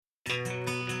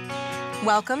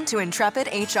Welcome to Intrepid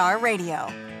HR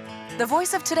Radio, the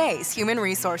voice of today's human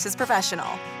resources professional,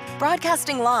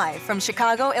 broadcasting live from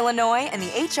Chicago, Illinois and the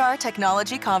HR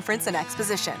Technology Conference and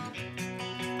Exposition.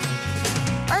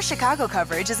 Our Chicago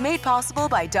coverage is made possible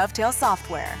by Dovetail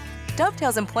Software.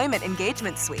 Dovetail's Employment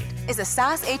Engagement Suite is a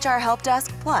SaaS HR help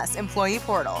desk plus employee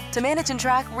portal to manage and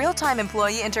track real-time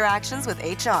employee interactions with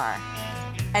HR.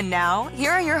 And now,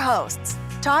 here are your hosts,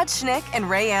 Todd Schnick and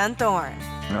Rayanne Thorne.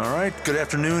 All right, good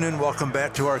afternoon and welcome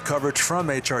back to our coverage from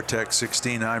HR Tech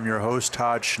 16. I'm your host,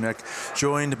 Todd Schnick,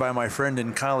 joined by my friend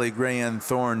and colleague, Rayanne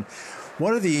Thorne.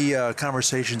 One of the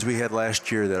conversations we had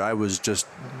last year that I was just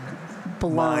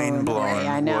mind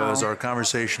blown was our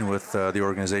conversation with the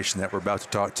organization that we're about to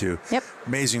talk to. Yep.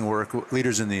 Amazing work,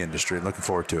 leaders in the industry. Looking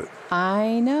forward to it.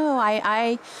 I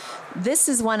know. This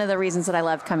is one of the reasons that I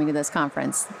love coming to this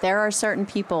conference. There are certain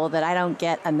people that I don't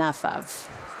get enough of.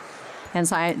 And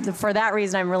so for that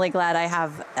reason, I'm really glad I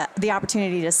have the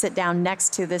opportunity to sit down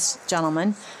next to this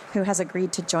gentleman who has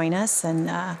agreed to join us. And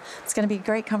it's going to be a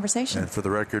great conversation. And for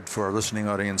the record, for our listening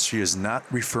audience, she is not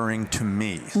referring to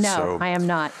me. No, so I am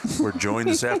not. We're joined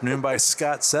this afternoon by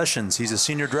Scot Sessions. He's a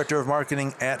Senior Director of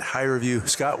Marketing at HireVue.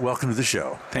 Scott, welcome to the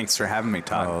show. Thanks for having me,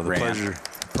 Todd. Oh, the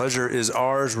pleasure is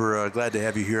ours. We're glad to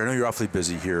have you here. I know you're awfully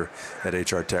busy here at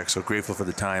HR Tech, so grateful for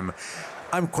the time.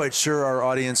 I'm quite sure our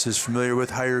audience is familiar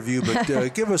with HireVue,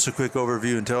 but give us a quick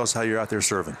overview and tell us how you're out there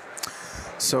serving.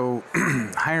 So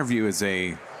HireVue is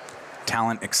a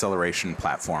talent acceleration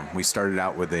platform. We started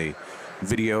out with a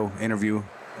video interview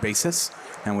basis,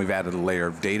 and we've added a layer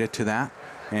of data to that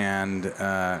and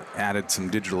added some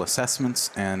digital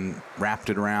assessments and wrapped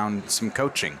it around some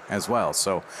coaching as well.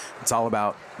 So it's all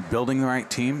about building the right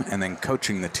team and then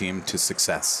coaching the team to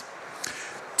success.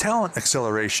 Talent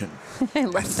acceleration. I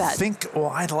love that.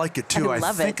 I like it too. I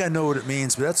think I know what it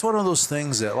means, but that's one of those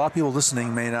things that a lot of people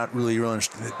listening may not really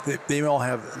understand. They all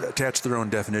have attached their own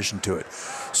definition to it.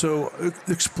 So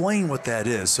explain what that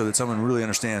is so that someone really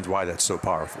understands why that's so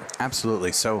powerful.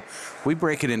 Absolutely. So we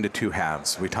break it into two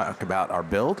halves. We talk about our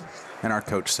build and our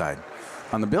coach side.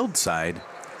 On the build side,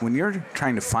 when you're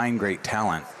trying to find great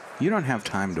talent, you don't have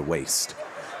time to waste.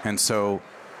 And so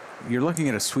you're looking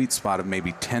at a sweet spot of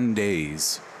maybe 10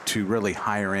 days to really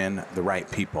hire in the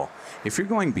right people. If you're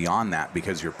going beyond that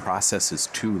because your process is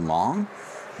too long,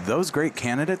 those great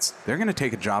candidates, they're going to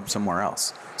take a job somewhere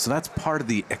else. So that's part of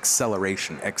the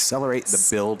acceleration. Accelerate the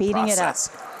build process.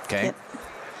 Speeding it up. Okay. Yep.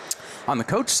 On the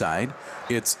coach side,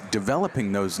 it's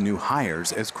developing those new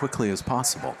hires as quickly as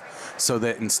possible so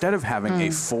that instead of having a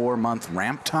 4-month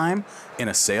ramp time in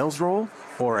a sales role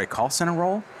or a call center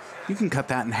role, you can cut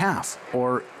that in half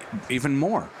or even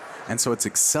more. And so it's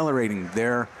accelerating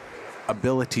their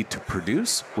ability to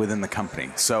produce within the company.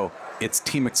 So it's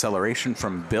team acceleration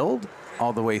from build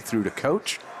all the way through to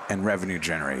coach and revenue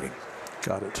generating.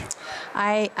 Got it.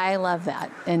 I love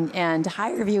that. And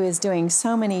HireVue is doing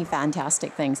so many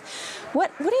fantastic things.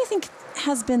 What do you think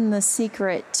has been the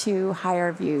secret to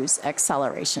HireVue's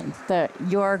acceleration,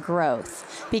 your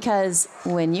growth? Because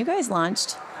when you guys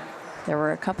launched, there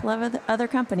were a couple of other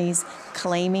companies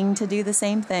claiming to do the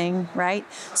same thing, right?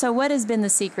 So what has been the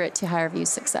secret to HireVue's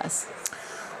success?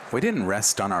 We didn't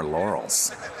rest on our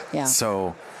laurels. Yeah.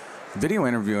 So video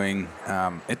interviewing,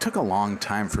 it took a long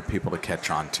time for people to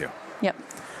catch on to. Yep.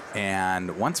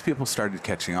 And once people started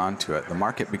catching on to it, the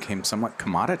market became somewhat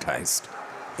commoditized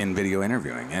in video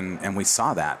interviewing. And we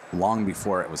saw that long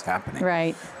before it was happening.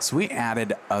 Right. So we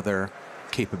added other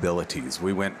capabilities.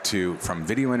 We went from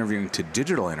video interviewing to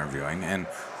digital interviewing and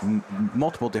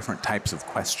multiple different types of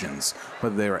questions,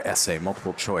 whether they were essay,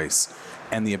 multiple choice,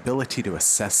 and the ability to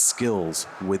assess skills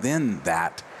within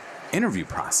that interview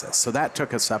process. So that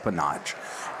took us up a notch.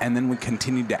 And then we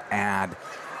continued to add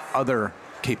other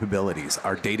capabilities,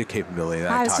 our data capability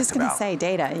that I talked about. I was just going to say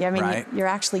data. I mean, right? You're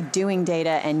actually doing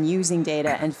data and using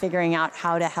data and figuring out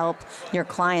how to help your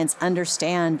clients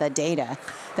understand the data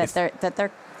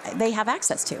that they have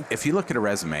access to. If you look at a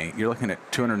resume, you're looking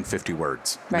at 250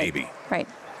 words, maybe. Right.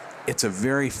 It's a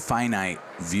very finite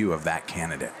view of that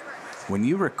candidate. When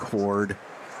you record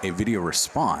a video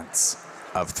response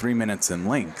of 3 minutes in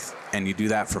length, and you do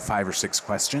that for 5 or 6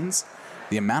 questions,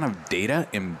 the amount of data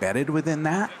embedded within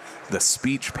that, the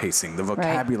speech pacing, the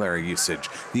vocabulary usage,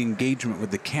 the engagement with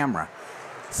the camera,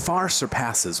 far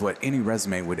surpasses what any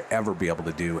resume would ever be able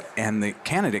to do, and the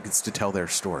candidate gets to tell their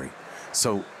story.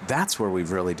 So that's where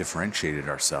we've really differentiated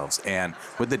ourselves, and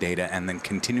with the data, and then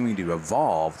continuing to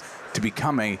evolve to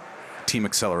become a team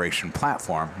acceleration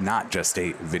platform, not just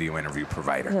a video interview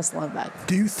provider. I just love that.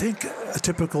 Do you think a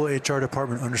typical HR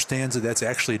department understands that that's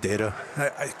actually data?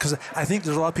 Because I think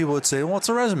there's a lot of people that say, well, it's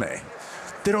a resume.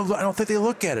 I don't think they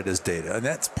look at it as data, and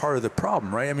that's part of the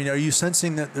problem, right? I mean, are you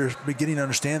sensing that they're beginning to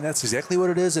understand that's exactly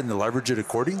what it is and to leverage it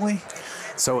accordingly?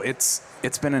 So it's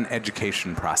been an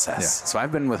education process. Yeah. So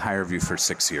I've been with HireVue for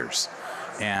 6 years,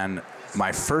 and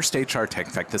my first HR tech,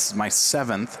 in fact, this is my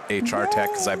 7th HR tech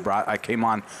because I came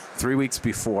on 3 weeks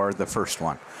before the first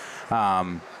one,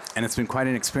 and it's been quite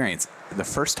an experience. The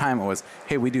first time it was,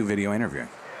 hey, we do video interviewing.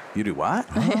 You do what?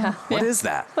 What is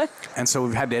that? And so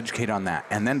we've had to educate on that.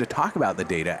 And then to talk about the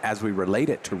data as we relate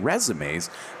it to resumes,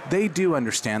 they do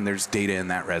understand there's data in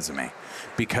that resume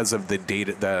because of the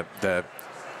data, the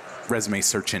resume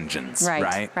search engines,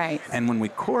 right? Right. And when we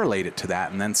correlate it to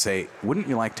that and then say, wouldn't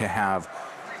you like to have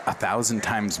 1,000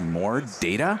 times more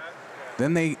data?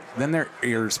 Then their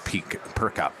ears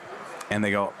perk up. And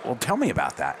they go, well, tell me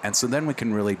about that. And so then we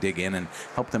can really dig in and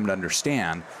help them to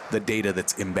understand the data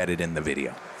that's embedded in the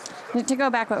video. To go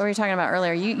back to what we were talking about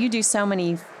earlier, you do so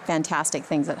many fantastic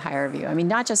things at HireVue. I mean,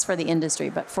 not just for the industry,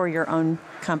 but for your own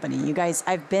company. You guys,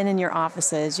 I've been in your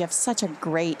offices. You have such a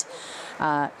great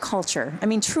culture. I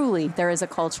mean, truly, there is a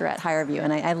culture at HireVue,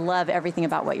 and I love everything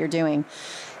about what you're doing.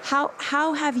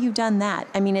 How have you done that?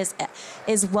 I mean, is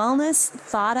wellness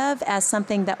thought of as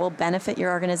something that will benefit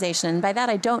your organization? And by that,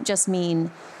 I don't just mean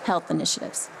health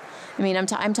initiatives. I mean,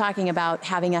 I'm talking about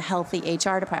having a healthy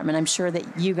HR department. I'm sure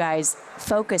that you guys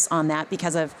focus on that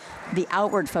because of the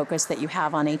outward focus that you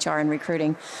have on HR and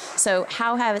recruiting. So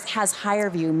how has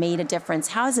HireVue made a difference?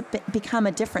 How has it become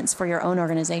a difference for your own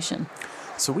organization?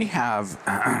 So we have,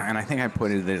 and I think I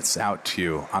pointed this out to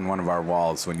you on one of our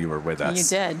walls when you were with us.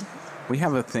 You did. We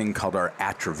have a thing called our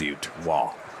attribute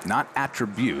wall. Not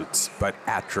attributes, but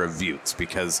attributes,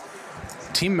 because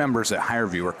team members at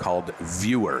HireVue are called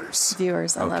viewers.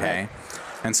 Viewers, I love it.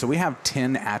 And so we have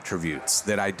 10 attributes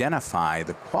that identify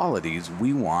the qualities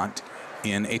we want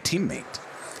in a teammate.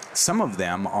 Some of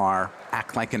them are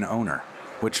act like an owner,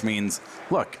 which means,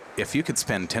 look, if you could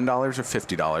spend $10 or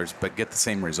 $50 but get the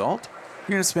same result,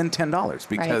 you're going to spend $10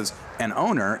 because an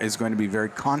owner is going to be very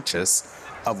conscious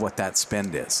of what that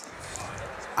spend is.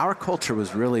 Our culture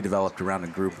was really developed around a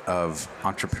group of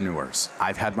entrepreneurs.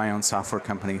 I've had my own software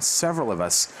company. Several of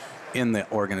us in the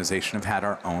organization have had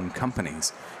our own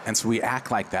companies. And so we act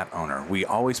like that owner. We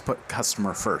always put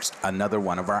customer first, another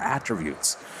one of our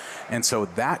attributes. And so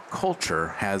that culture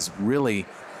has really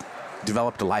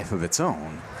developed a life of its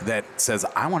own that says,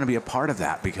 I want to be a part of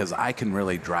that because I can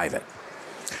really drive it.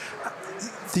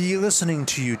 Listening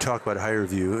to you talk about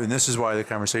HireVue, and this is why the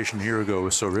conversation a year ago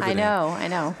was so riveting. I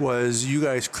know. Was you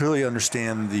guys clearly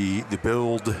understand the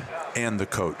build and the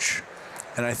coach.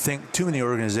 And I think too many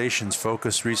organizations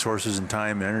focus resources and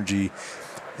time and energy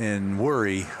and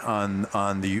worry on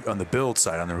the build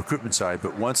side, on the recruitment side.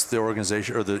 But once the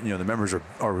organization or the members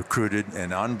are recruited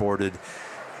and onboarded,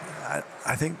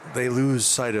 I think they lose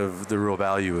sight of the real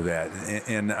value of that.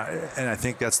 And I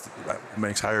think that's what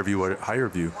makes HireVue what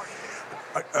HireVue.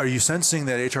 Are you sensing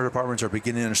that HR departments are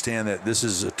beginning to understand that this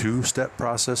is a two-step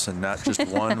process and not just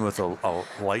one with a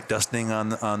light dusting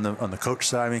on the coach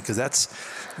side? I mean, because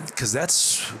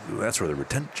that's where the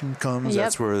retention comes. Yep.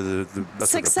 That's where the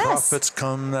profits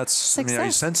come. I mean, are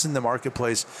you sensing the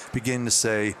marketplace beginning to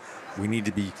say we need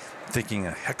to be thinking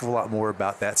a heck of a lot more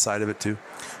about that side of it too?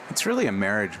 It's really a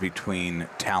marriage between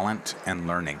talent and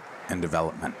learning and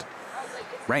development.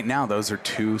 Right now, those are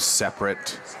two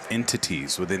separate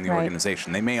entities within the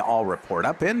organization. They may all report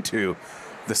up into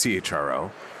the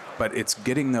CHRO, but it's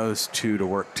getting those two to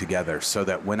work together so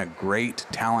that when a great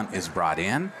talent is brought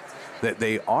in, that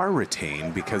they are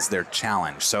retained because they're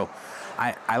challenged. So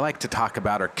I like to talk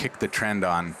about or kick the trend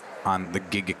on the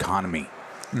gig economy.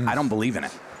 I don't believe in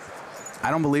it.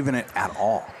 I don't believe in it at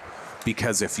all.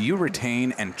 Because if you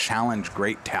retain and challenge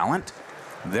great talent,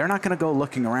 they're not going to go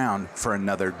looking around for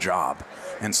another job.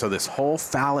 And so this whole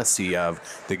fallacy of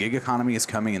the gig economy is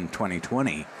coming in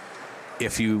 2020,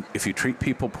 if you treat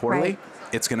people poorly,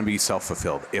 it's going to be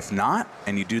self-fulfilled. If not,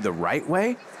 and you do the right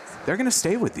way, they're going to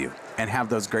stay with you and have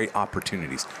those great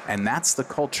opportunities. And that's the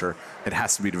culture that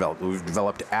has to be developed. We've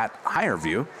developed at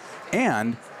HireVue,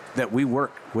 and that we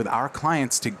work with our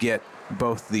clients to get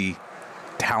both the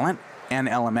talent and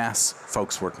LMS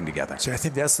folks working together. See, I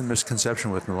think that's the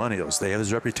misconception with millennials. They have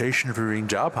this reputation for being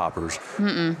job hoppers.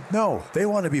 No, they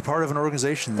want to be part of an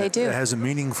organization that has a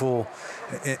meaningful,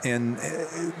 and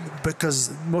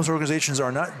because most organizations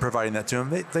are not providing that to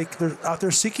them, they're out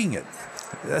there seeking it.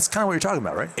 That's kind of what you're talking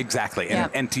about, right? Exactly.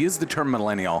 And to use the term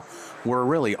millennial, we're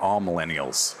really all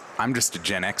millennials. I'm just a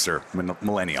Gen Xer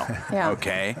millennial,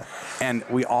 okay? And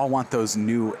we all want those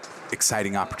new,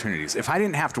 exciting opportunities. If I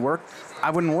didn't have to work,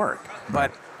 I wouldn't work.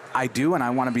 But I do, and I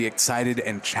want to be excited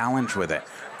and challenged with it.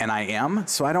 And I am,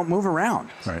 so I don't move around.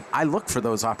 Right. I look for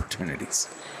those opportunities.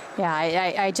 Yeah,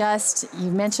 I just,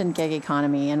 you mentioned gig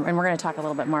economy, and we're going to talk a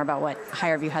little bit more about what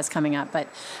HireVue has coming up, but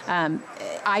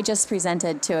I just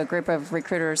presented to a group of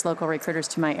recruiters, local recruiters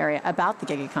to my area, about the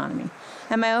gig economy.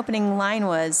 And my opening line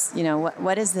was,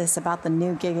 what is this about the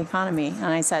new gig economy? And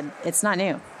I said, it's not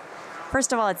new.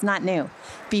 First of all, it's not new.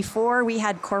 Before we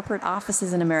had corporate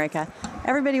offices in America,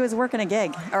 everybody was working a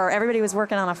gig, or everybody was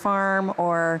working on a farm,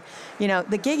 or,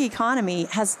 the gig economy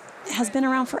has been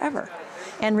around forever.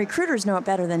 And recruiters know it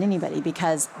better than anybody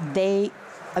because a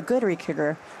good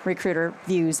recruiter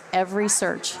views every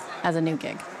search as a new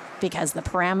gig because the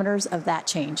parameters of that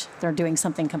change. They're doing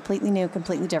something completely new,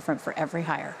 completely different for every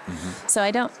hire. Mm-hmm. So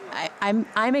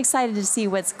I'm excited to see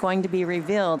what's going to be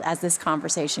revealed as this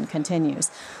conversation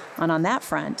continues. And on that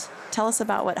front, tell us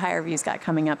about what HireVue's got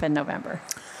coming up in November.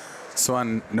 So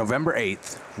on November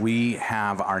 8th, we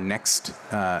have our next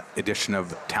edition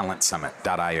of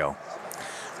TalentSummit.io.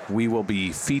 We will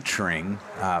be featuring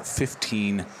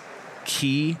 15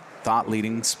 key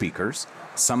thought-leading speakers,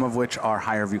 some of which are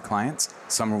HireVue clients,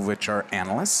 some of which are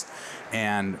analysts.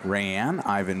 And Rayanne,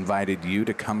 I've invited you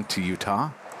to come to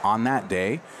Utah on that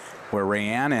day, where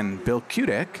Rayanne and Bill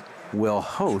Kudik will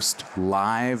host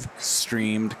live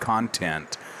streamed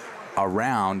content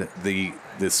around the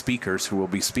speakers who will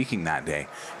be speaking that day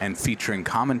and featuring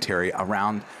commentary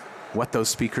around what those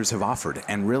speakers have offered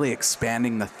and really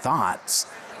expanding the thoughts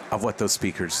of what those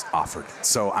speakers offered.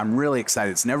 So I'm really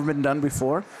excited. It's never been done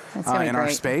before in our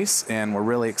space, and we're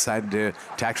really excited to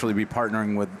actually be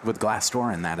partnering with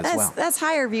Glassdoor in that as well. That's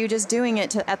HireVue, just doing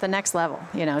it at the next level.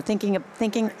 Thinking.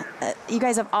 You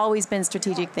guys have always been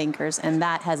strategic thinkers, and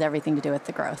that has everything to do with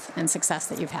the growth and success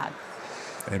that you've had.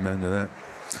 Amen to that.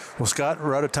 Well, Scott,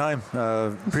 we're out of time.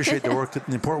 Appreciate the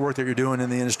important work that you're doing in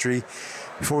the industry.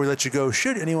 Before we let you go,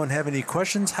 should anyone have any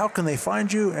questions, how can they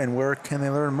find you, and where can they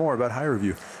learn more about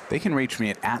HireVue? They can reach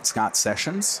me at Scott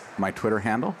Sessions, my Twitter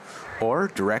handle, or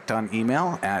direct on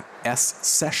email at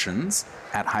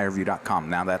ssessions@hirevue.com.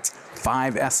 Now that's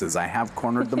 5 S's. I have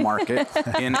cornered the market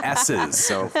in S's,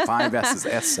 so 5 S's,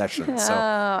 S Sessions. So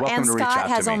welcome to reach out to me. And Scott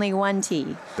has only 1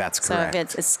 T. That's correct. So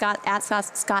it's Scott at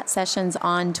Scott Sessions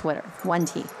on Twitter, 1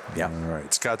 T. Yeah. All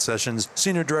right. Scott Sessions,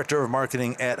 Senior Director of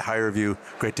Marketing at HireVue.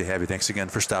 Great to have you. Thanks again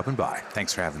for stopping by.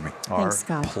 Thanks for having me. Our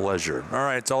Scott. pleasure. All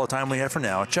right. It's all the time we have for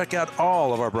now. Check out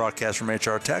all of our broadcasts from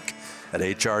HR Tech at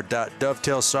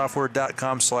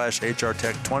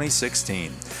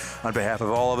hr.dovetailsoftware.com/HRTech2016. On behalf of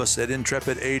all of us at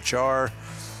Intrepid HR,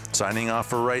 signing off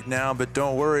for right now, but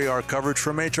don't worry, our coverage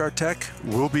from HR Tech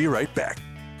will be right back.